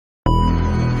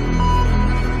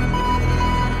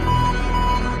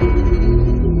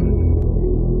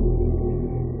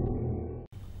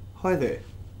Hi there.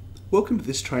 Welcome to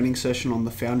this training session on the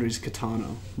Foundry's Katana.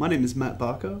 My name is Matt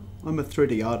Barker. I'm a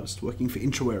 3D artist working for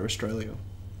Intraware Australia.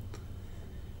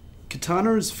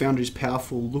 Katana is Foundry's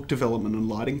powerful look development and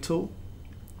lighting tool.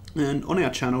 And on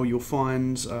our channel you'll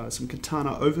find some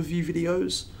Katana overview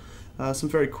videos, some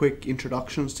very quick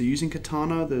introductions to using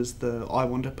Katana. There's the I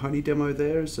Want a Pony demo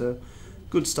there. It's a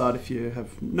good start if you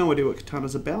have no idea what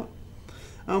Katana's about.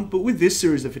 But with this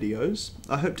series of videos,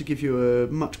 I hope to give you a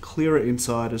much clearer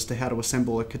insight as to how to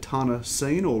assemble a Katana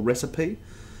scene or recipe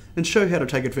and show how to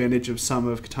take advantage of some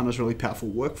of Katana's really powerful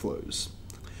workflows.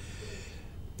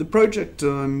 The project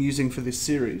I'm using for this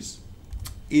series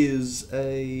is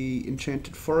a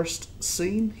enchanted forest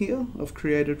scene here I've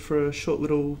created for a short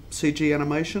little CG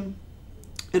animation,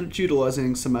 and it's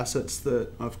utilising some assets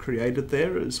that I've created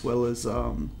there as well as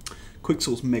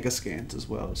Quixel's Megascans as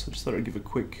well. So I just thought I'd give a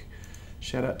quick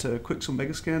shout out to Quixel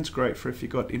Megascans, great for if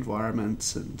you've got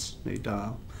environments and need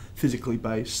physically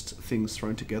based things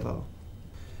thrown together.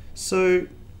 So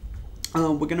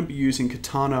we're going to be using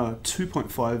Katana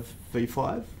 2.5 v5.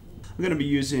 I'm going to be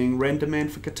using render man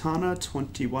for Katana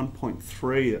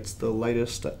 21.3, that's the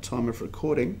latest at time of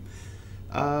recording.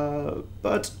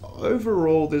 But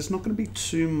overall there's not going to be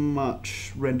too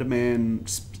much render man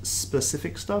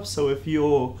specific stuff, so if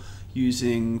you're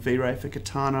using V-Ray for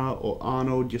Katana or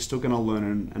Arnold, you're still going to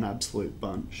learn an absolute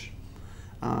bunch.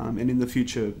 And in the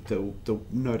future, there'll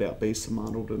no doubt be some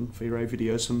Arnold and V-Ray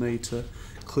videos from me to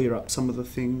clear up some of the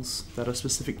things that are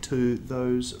specific to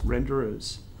those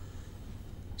renderers.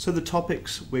 So the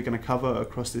topics we're going to cover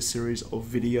across this series of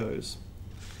videos.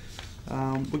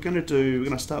 We're going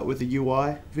to start with the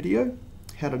UI video,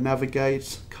 how to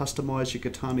navigate, customize your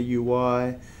Katana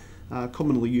UI,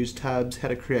 commonly used tabs, how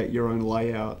to create your own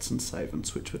layouts and save and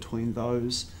switch between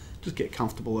those. Just get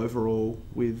comfortable overall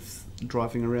with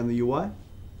driving around the UI.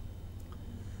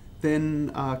 Then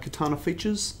Katana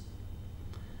features,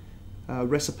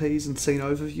 recipes and scene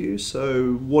overview.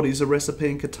 So what is a recipe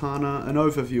in Katana, an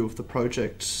overview of the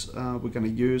project we're going to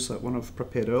use, like one I've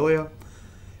prepared earlier,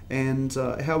 and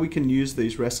how we can use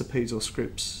these recipes or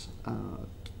scripts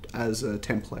as a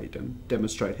template and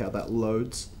demonstrate how that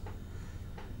loads.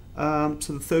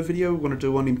 So the third video we want to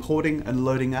do on importing and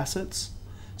loading assets.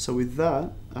 So with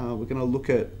that, we're going to look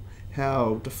at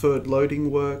how deferred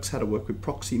loading works, how to work with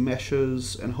proxy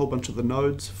meshes, and a whole bunch of the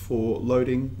nodes for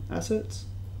loading assets,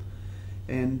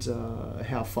 and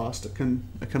how fast it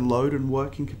can load and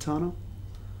work in Katana.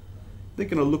 They're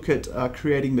going to look at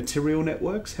creating material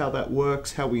networks, how that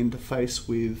works, how we interface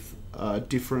with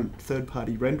different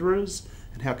third-party renderers,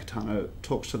 and how Katana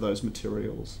talks to those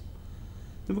materials.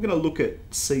 Then we're going to look at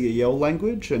CEL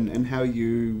language and how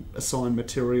you assign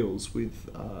materials with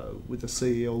a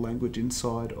CEL language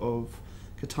inside of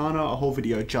Katana, a whole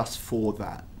video just for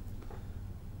that.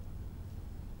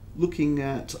 Looking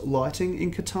at lighting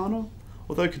in Katana.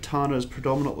 Although Katana is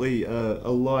predominantly a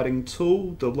lighting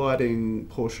tool, the lighting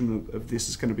portion of this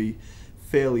is going to be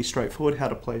fairly straightforward, how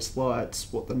to place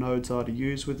lights, what the nodes are to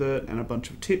use with it, and a bunch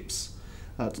of tips.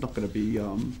 It's not going to be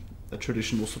a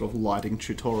traditional sort of lighting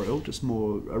tutorial, just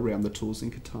more around the tools in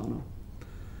Katana.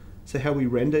 So how we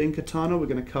render in Katana, we're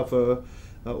going to cover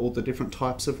all the different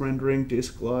types of rendering,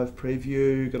 disk, live,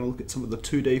 preview, going to look at some of the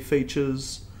 2D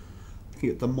features,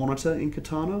 looking at the monitor in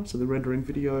Katana, so the rendering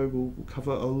video will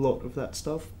cover a lot of that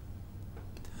stuff.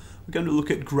 We're going to look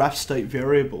at graph state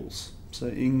variables. So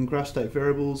in graph state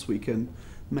variables we can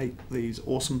make these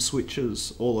awesome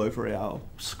switches all over our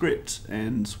script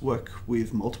and work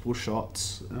with multiple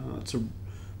shots. It's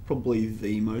probably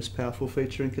the most powerful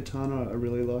feature in Katana. I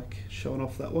really like showing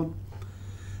off that one.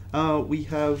 We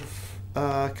have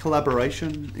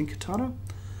collaboration in Katana.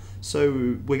 So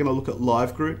we're going to look at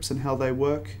live groups and how they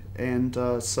work, and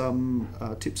some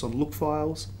tips on look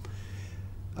files.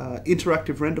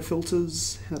 Interactive render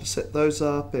filters, how to set those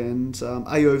up, and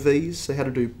AOVs, so how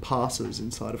to do passes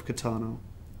inside of Katana.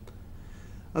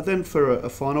 Then for a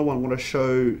final one, I want to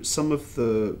show some of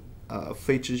the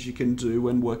features you can do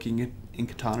when working in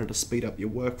Katana to speed up your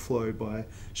workflow by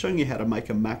showing you how to make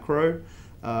a macro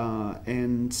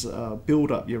and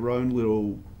build up your own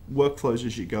little workflows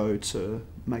as you go to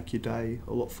make your day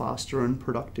a lot faster and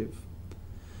productive.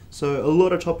 So a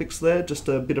lot of topics there, just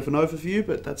a bit of an overview,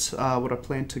 but that's what I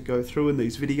plan to go through in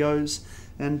these videos.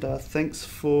 And thanks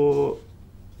for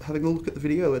having a look at the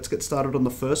video. Let's get started on the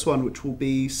first one, which will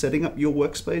be setting up your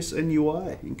workspace and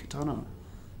UI in Katana.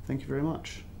 Thank you very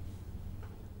much.